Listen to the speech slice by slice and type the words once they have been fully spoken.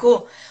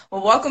Cool.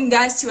 Well, welcome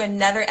guys to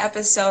another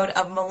episode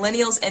of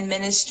Millennials in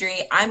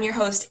Ministry. I'm your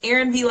host,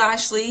 Erin V.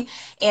 Lashley,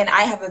 and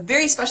I have a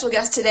very special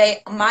guest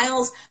today,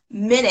 Miles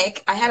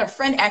Minnick. I had a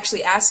friend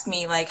actually ask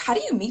me, like, how do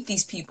you meet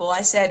these people?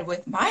 I said,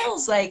 with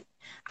Miles, like,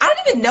 I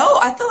don't even know.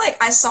 I feel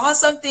like I saw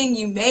something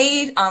you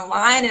made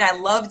online and I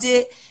loved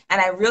it,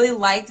 and I really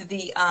liked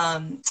the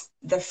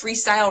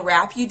freestyle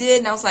rap you did,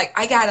 and I was like,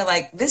 I gotta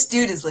like, this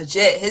dude is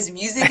legit. His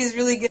music is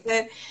really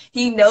good.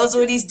 He knows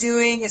what he's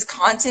doing. His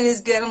content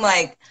is good. I'm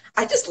like,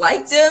 I just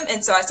liked him,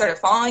 and so I started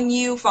following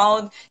you.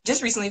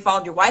 Just recently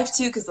followed your wife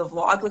too because the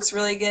vlog looks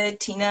really good,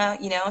 Tina.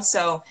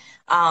 So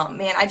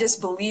man, I just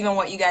believe in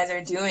what you guys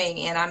are doing,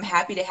 and I'm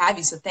happy to have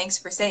you. So thanks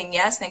for saying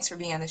yes. Thanks for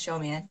being on the show,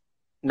 man.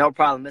 No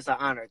problem. It's an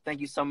honor. Thank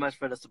you so much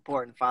for the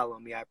support and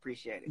following me. I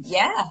appreciate it.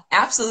 Yeah,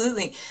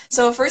 absolutely.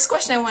 So first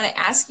question I want to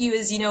ask you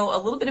is, a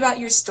little bit about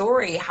your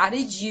story. How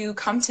did you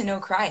come to know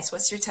Christ?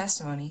 What's your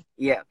testimony?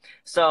 Yeah.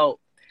 So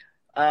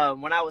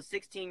when I was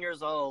 16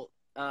 years old,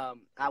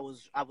 I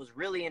was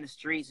really in the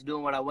streets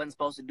doing what I wasn't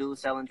supposed to do,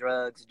 selling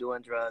drugs,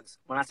 doing drugs.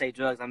 When I say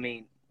drugs, I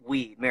mean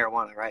weed,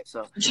 marijuana, right?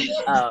 So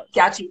uh,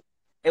 Got you.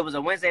 it was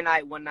a Wednesday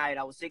night. One night,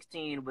 I was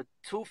 16 with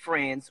two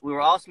friends. We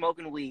were all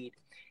smoking weed,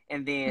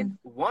 and then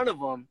one of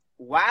them,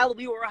 while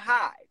we were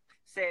high,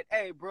 said,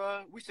 "Hey,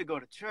 bro, we should go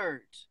to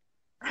church."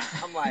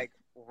 I'm like,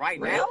 "Right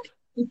now?" Really?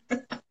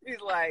 He's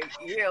like,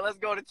 "Yeah, let's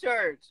go to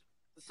church."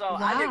 So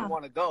I didn't Wow.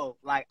 want to go.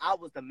 Like, I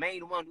was the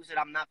main one who said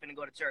I'm not going to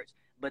go to church.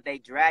 But they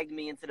dragged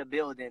me into the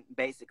building,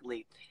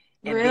 basically.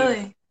 And then,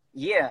 Really?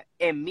 yeah,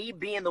 and me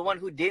being the one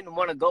who didn't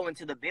want to go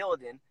into the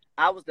building,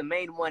 I was the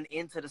main one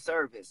into the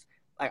service.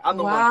 Like, I'm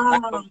the one Wow.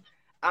 clapping.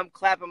 I'm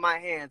clapping my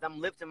hands.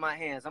 I'm lifting my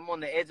hands. I'm on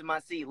the edge of my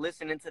seat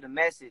listening to the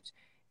message.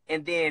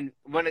 And then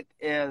when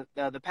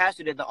the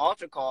pastor did the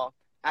altar call,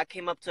 I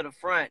came up to the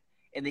front,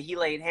 and then he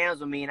laid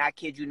hands on me, and I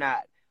kid you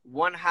not,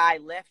 one high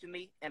left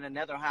me and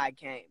another high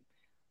came.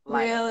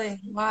 Like, Really? I,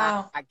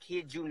 Wow. I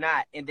kid you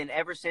not. And then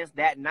ever since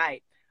that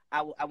night,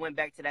 I went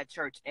back to that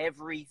church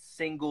every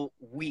single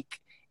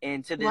week.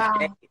 And to this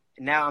day, Wow.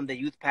 now I'm the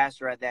youth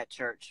pastor at that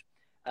church,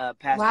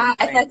 pastoring Wow. the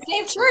At that family.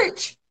 same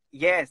church.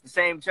 Yes, the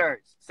same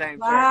church, same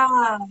church.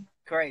 Wow.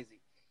 Crazy.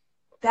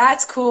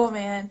 That's cool,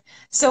 man.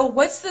 So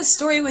what's the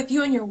story with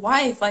you and your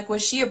wife? Like,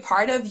 was she a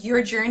part of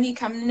your journey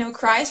coming to know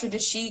Christ, or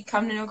did she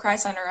come to know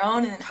Christ on her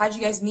own? And then how'd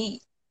you guys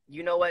meet?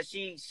 You know what?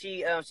 She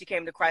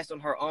came to Christ on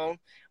her own,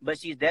 but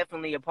she's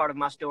definitely a part of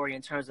my story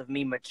in terms of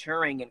me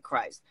maturing in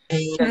Christ.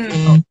 Because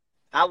Mm.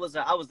 I was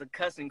a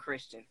cussing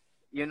Christian.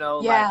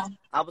 Like, Yeah.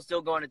 I was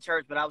still going to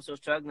church, but I was still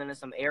struggling in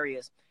some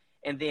areas.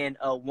 And then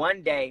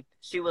one day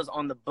she was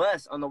on the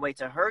bus on the way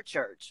to her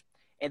church,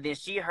 and then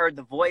she heard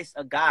the voice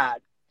of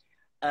God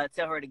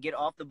tell her to get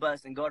off the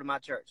bus and go to my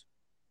church.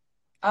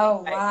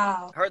 Oh, Right?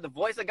 wow. Heard the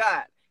voice of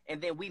God,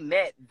 and then we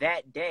met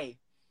that day,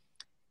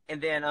 and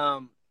then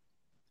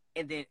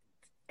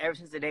ever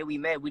since the day we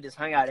met, we just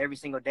hung out every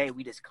single day.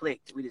 We just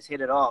clicked. We just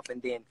hit it off,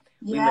 and then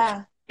we matured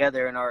Yeah.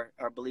 together in our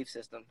belief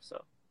system.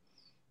 So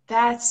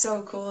That's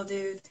so cool,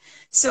 dude.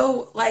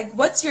 So, like,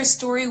 what's your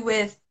story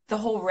with the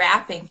whole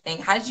rapping thing?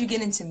 How did you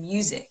get into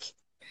music?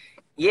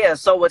 yeah.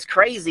 So what's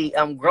crazy?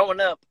 Growing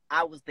up,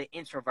 I was the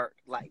introvert.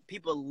 Like,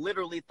 people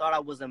literally thought I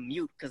was a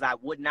mute because I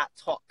would not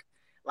talk.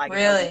 Like, in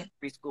Really?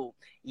 elementary school.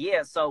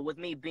 Yeah. So with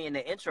me being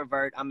an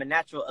introvert, I'm a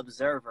natural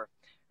observer,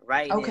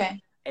 right? And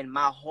Okay. and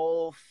my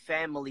whole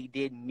family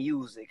did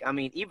music. I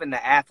mean, even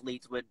the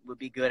athletes would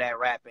be good at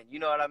rapping. You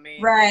know what I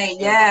mean? Right.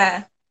 And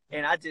Yeah.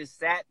 and I just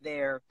sat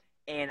there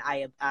and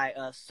I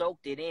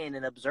soaked it in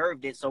and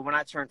observed it. So when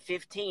I turned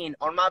 15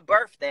 on my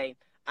birthday,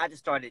 I just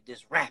started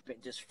just rapping,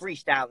 just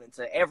freestyling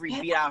to every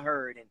Yeah. beat I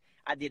heard, and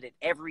I did it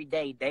every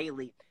day,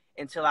 daily,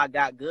 until I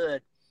got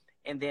good.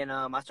 And then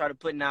I started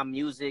putting out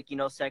music,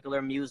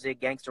 secular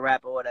music, gangster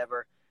rap or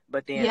whatever.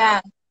 But then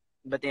Yeah.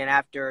 but then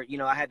after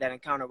I had that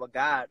encounter with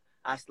God,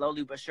 I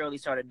slowly but surely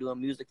started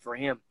doing music for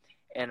Him,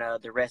 and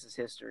the rest is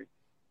history.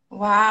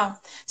 Wow.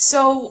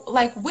 So,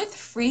 like with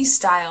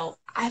freestyle,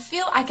 I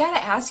feel I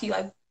gotta ask you,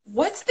 like,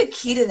 what's the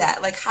key to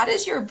that? Like, how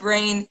does your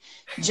brain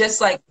just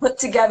like put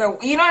together,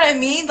 you know what I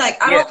mean?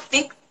 Like, I Yeah, don't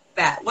think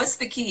that. What's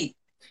the key?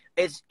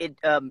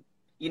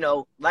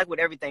 like with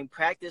everything,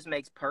 practice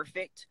makes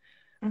perfect.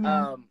 Hmm.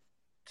 Um,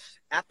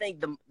 I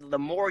think the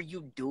more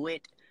you do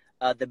it,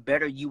 the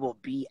better you will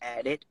be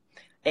at it.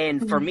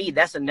 And for me, Hmm.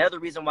 that's another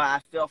reason why I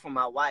fell for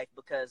my wife,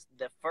 because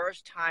the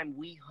first time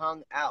we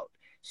hung out,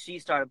 she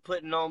started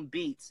putting on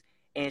beats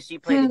and she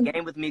played a Hmm.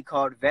 game with me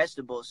called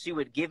Vegetables. She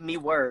would give me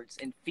words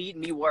and feed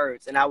me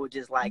words, and I would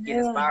just like get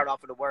Really? inspired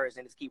off of the words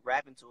and just keep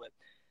rapping to it.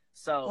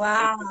 So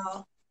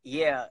Wow.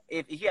 yeah,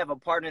 if you have a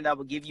partner that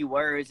will give you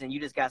words and you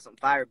just got some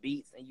fire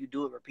beats and you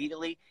do it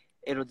repeatedly,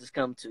 it'll just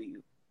come to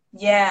you.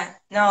 Yeah.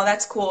 No,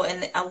 that's cool.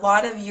 And a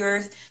lot of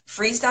your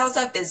freestyle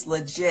stuff is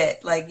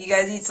legit. Like, you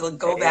guys need to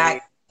go Hey,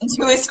 back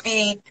into his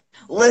feed,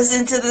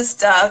 listen to the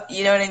stuff,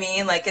 you know what I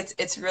mean? Like,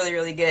 it's really,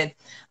 really good.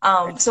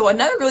 So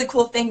another really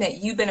cool thing that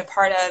you've been a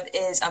part of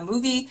is a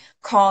movie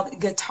called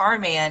Guitar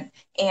Man.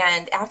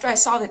 And after I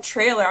saw the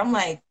trailer, I'm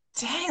like,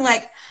 dang,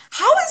 like,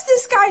 how is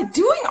this guy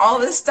doing all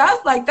this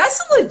stuff? Like,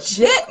 that's a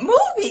legit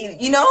movie,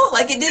 you know?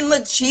 Like, it didn't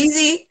look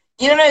cheesy.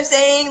 You know what I'm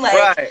saying?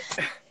 Like, Right.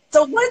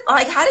 so what,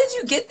 like, how did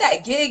you get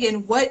that gig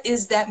and what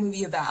is that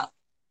movie about?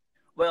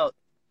 Well,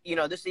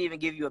 just to even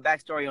give you a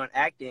backstory on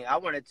acting, I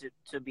wanted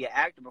to be an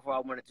actor before I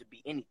wanted to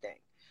be anything.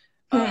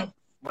 Hmm.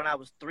 When I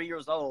was 3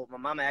 years old, my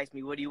mama asked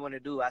me, "What do you want to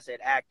do?" I said,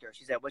 "Actor."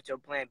 She said, "What's your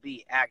plan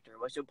B?" Actor.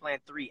 What's your plan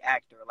three?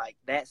 Actor. Like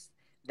that's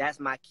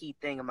my key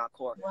thing in my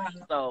core.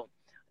 Wow. So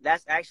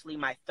that's actually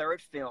my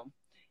third film,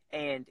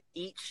 and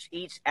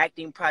each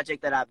acting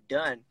project that I've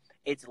done,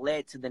 it's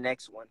led to the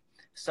next one.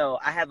 So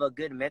I have a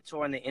good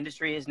mentor in the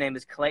industry. His name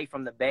is Clay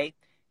from the Bay.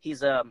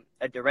 He's a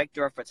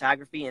director of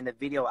photography and a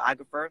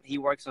videographer. He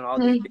works on all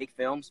these Hmm. big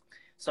films.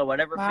 So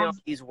whatever Wow. film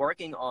he's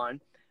working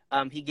on,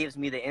 he gives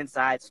me the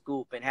inside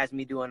scoop and has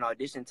me do an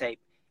audition tape,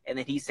 and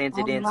then he sends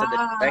Oh, it in to the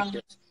wow.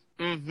 directors.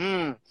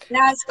 Mm-hmm.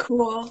 That's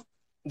cool.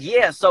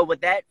 Yeah, so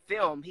with that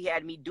film, he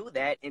had me do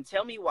that and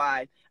tell me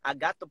why I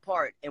got the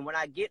part. And when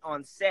I get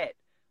on set,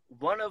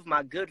 one of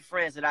my good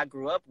friends that I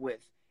grew up with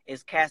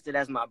is casted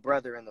as my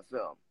brother in the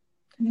film.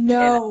 And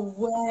No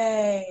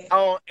way.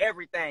 on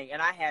everything.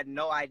 And I had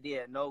no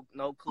idea, no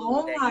clue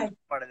Oh that he my, was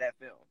part of that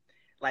film.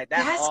 Like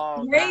that's that's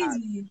all God.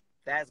 crazy.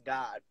 That's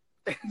God.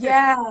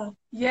 Yeah,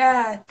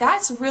 yeah,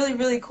 that's really,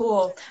 really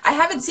cool. I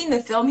haven't seen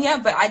the film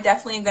yet, but I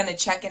definitely am gonna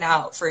check it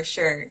out for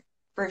sure.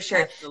 For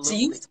sure. So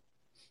you Absolutely.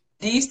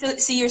 do you still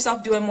see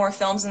yourself doing more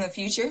films in the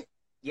future?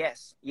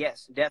 Yes,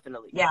 yes,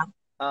 definitely. Yeah.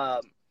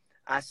 Um,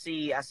 I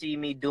see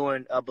me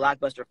doing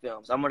blockbuster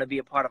films. I'm gonna be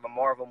a part of a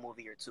Marvel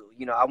movie or two.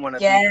 I want to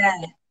be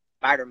Yeah,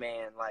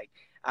 Spider-Man. Like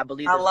I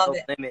believe I there's love no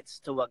it. limits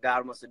to what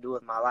God wants to do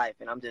with my life,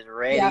 and I'm just Yeah.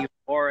 ready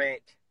for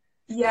it.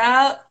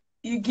 Yeah,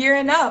 you're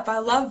gearing up. I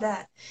love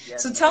that.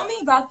 So Yes, tell ma'am. me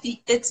about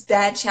the It's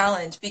Bad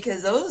challenge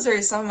because those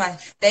are some of my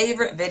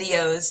favorite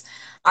videos.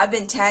 I've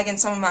been tagging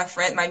some of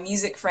my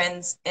music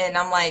friends, and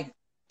I'm like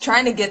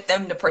trying to get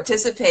them to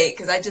participate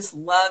because I just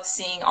love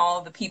seeing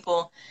all the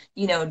people,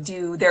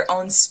 do their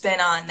own spin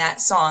on that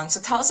song.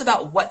 So tell us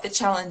about what the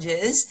challenge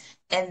is,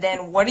 and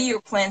then what are your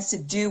plans to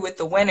do with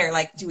the winner?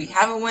 Like, do we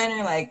have a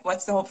winner? Like,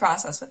 what's the whole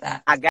process with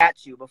that? I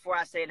got you. Before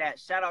I say that,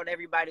 shout out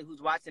everybody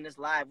who's watching this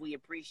live. We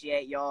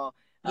appreciate y'all.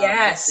 This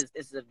Yes. is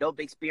this is a dope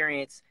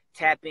experience.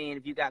 Tap in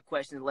if you got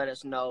questions. Let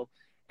us know.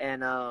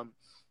 And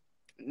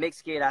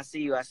Mixed Kid, I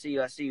see you. I see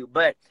you. I see you.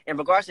 But in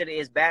regards to the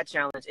It's Bad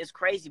challenge, it's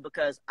crazy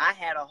because I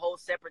had a whole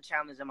separate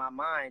challenge in my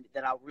mind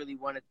that I really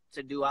wanted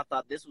to do. I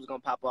thought this was gonna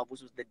pop off,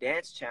 which was the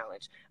dance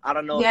challenge. I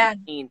don't know if you've Yeah.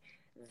 seen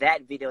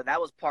that video.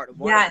 That was part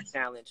one of the Yes.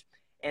 challenge.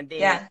 And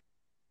then Yeah.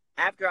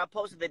 after I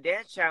posted the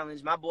dance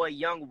challenge, my boy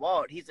Young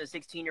Walt, he's a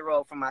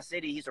 16-year-old from my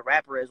city. He's a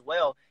rapper as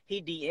well.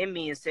 He DM'd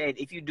me and said,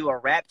 "If you do a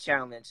rap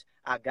challenge,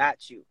 I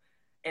got you."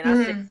 And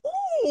I said,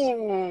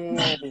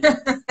 Mm. "Ooh."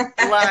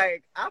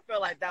 Like I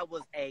felt like that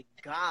was a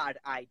God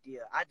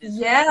idea.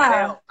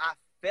 Yeah, I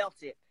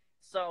felt it.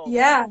 So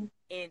yeah.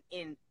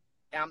 in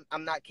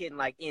I'm not kidding.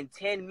 Like in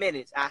 10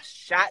 minutes, I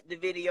shot the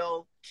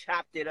video,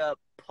 chopped it up,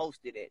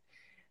 posted it,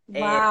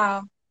 and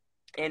Wow.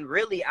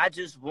 really, I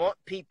just want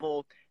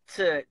people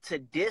to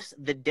diss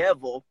the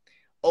devil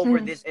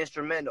over Mm. this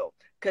instrumental,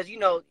 because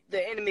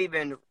the enemy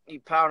been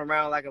prowling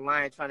around like a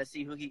lion trying to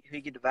see who he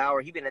can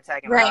devour. He been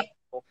attacking a lot of Right.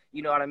 people.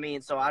 You know what I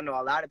mean? So I know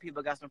a lot of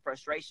people got some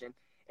frustration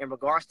in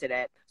regards to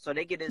that. So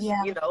they get this,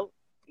 Yeah.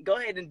 go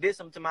ahead and diss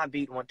them to my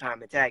beat one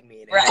time and tag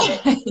me in it. How Right.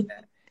 about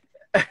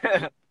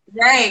that?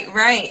 Right,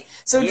 right.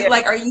 So Yeah.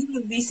 like are you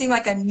releasing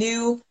like a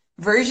new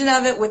version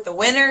of it with the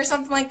winner or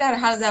something like that, or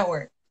how does that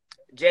work?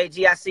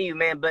 JG, I see you,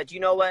 man. But you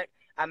know what?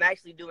 I'm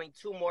actually doing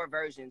two more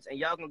versions, and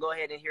y'all can go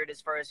ahead and hear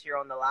this first here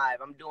on the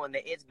live. I'm doing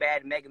the It's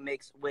Bad Mega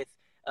Mix with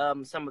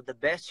some of the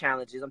best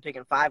challenges. I'm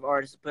picking 5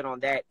 artists to put on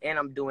that, and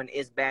I'm doing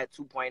It's Bad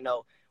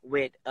 2.0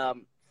 with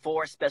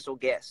 4 special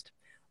guests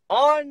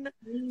on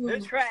the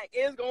Ooh. track.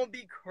 It's gonna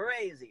be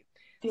crazy.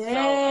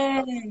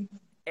 So, Dang.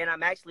 and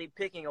I'm actually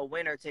picking a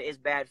winner to It's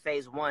Bad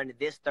Phase 1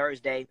 this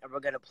Thursday, and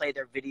we're gonna play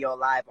their video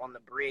live on the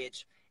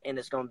bridge, and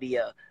it's gonna be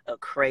a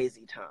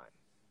crazy time.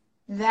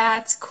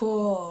 That's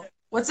cool.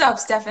 What's up,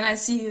 Stefan? I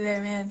see you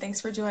there, man.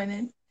 Thanks for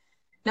joining.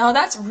 No,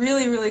 that's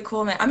really, really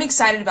cool, man. I'm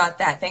excited about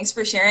that. Thanks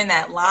for sharing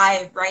that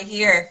live right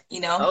here,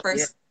 Oh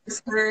yeah.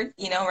 first heard,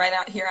 right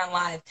out here on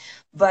live.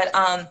 But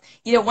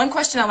one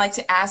question I like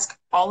to ask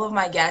all of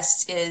my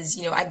guests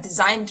is, I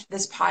designed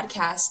this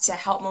podcast to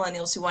help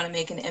millennials who want to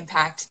make an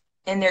impact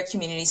in their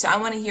community. So I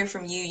want to hear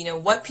from you,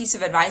 what piece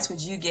of advice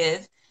would you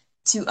give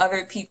to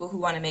other people who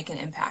want to make an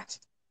impact?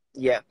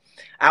 Yeah.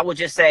 I would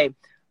just say,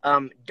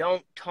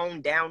 don't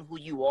tone down who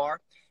you are.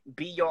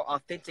 Be your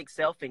authentic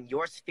self in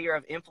your sphere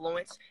of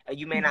influence.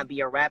 You may not be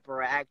a rapper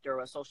or actor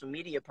or a social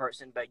media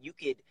person, but you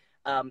could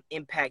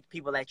impact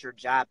people at your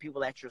job,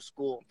 people at your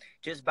school,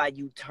 just by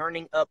you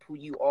turning up who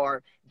you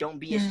are. Don't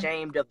be Mm,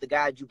 ashamed of the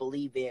God you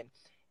believe in,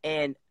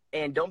 and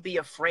don't be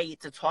afraid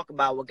to talk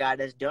about what God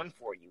has done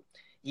for you.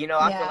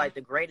 I feel yeah, like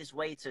the greatest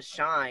way to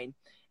shine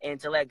and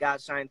to let God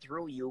shine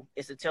through you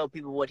is to tell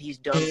people what He's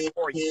done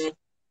for you.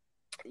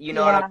 You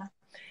know what I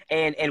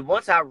yeah, and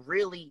once I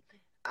really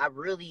I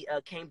really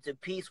came to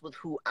peace with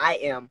who I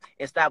am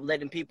and stopped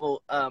letting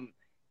people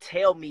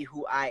tell me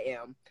who I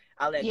am.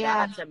 I let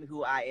Yeah. God tell me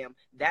who I am.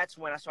 That's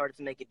when I started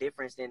to make a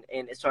difference, and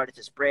it started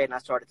to spread, and I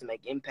started to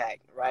make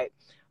impact, right?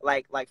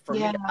 Like for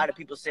me, Yeah. a lot of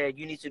people said,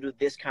 you need to do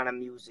this kind of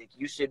music.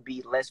 You should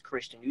be less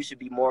Christian. You should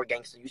be more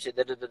gangster. You should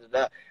da da da da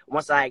da.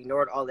 Once I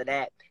ignored all of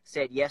that,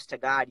 said yes to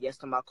God, yes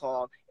to my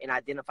call, and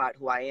identified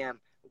who I am,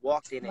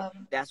 walked in it, Love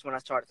it. that's when I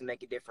started to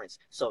make a difference.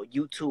 So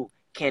you too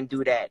can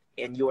do that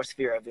in your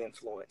sphere of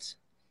influence.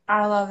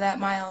 I love that,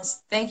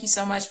 Miles. Thank you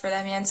so much for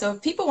that, man. So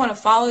if people want to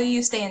follow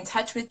you, stay in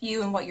touch with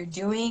you and what you're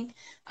doing,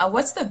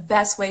 what's the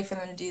best way for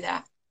them to do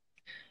that?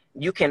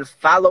 You can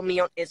follow me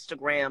on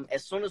Instagram.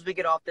 As soon as we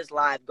get off this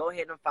live, go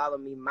ahead and follow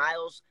me,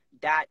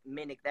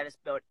 Miles.Minnick. That is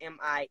spelled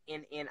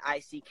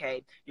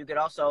Minnick. You could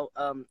also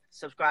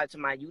subscribe to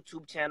my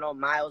YouTube channel,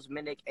 Miles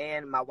Minnick,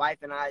 and my wife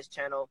and I's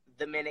channel,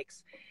 The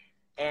Minnicks.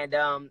 And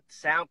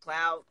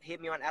SoundCloud,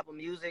 hit me on Apple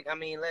Music. I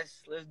mean,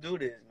 let's do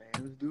this,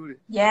 man. Let's do this.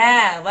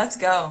 Yeah, let's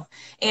go.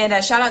 And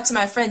shout out to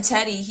my friend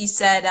Teddy. He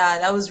said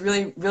that was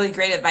really, really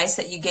great advice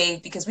that you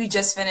gave because we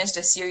just finished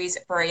a series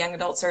for our young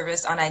adult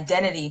service on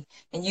identity,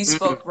 and you Mm,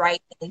 spoke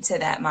right into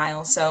that,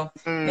 Miles. So,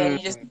 man, you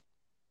just mm.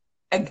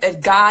 a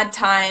God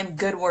time,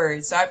 good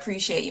words. So I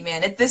appreciate you,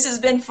 man. This has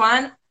been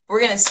fun.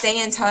 We're gonna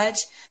stay in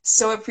touch.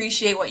 So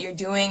appreciate what you're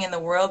doing in the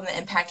world and the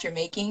impact you're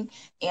making.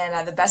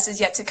 And the best is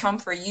yet to come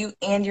for you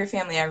and your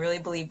family. I really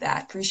believe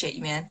that. Appreciate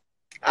you, man.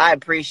 I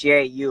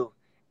appreciate you.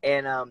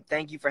 And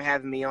thank you for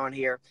having me on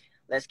here.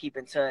 Let's keep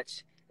in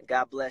touch.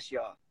 God bless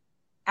y'all.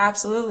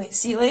 Absolutely.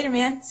 See you later,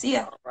 man. See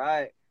ya. All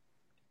right.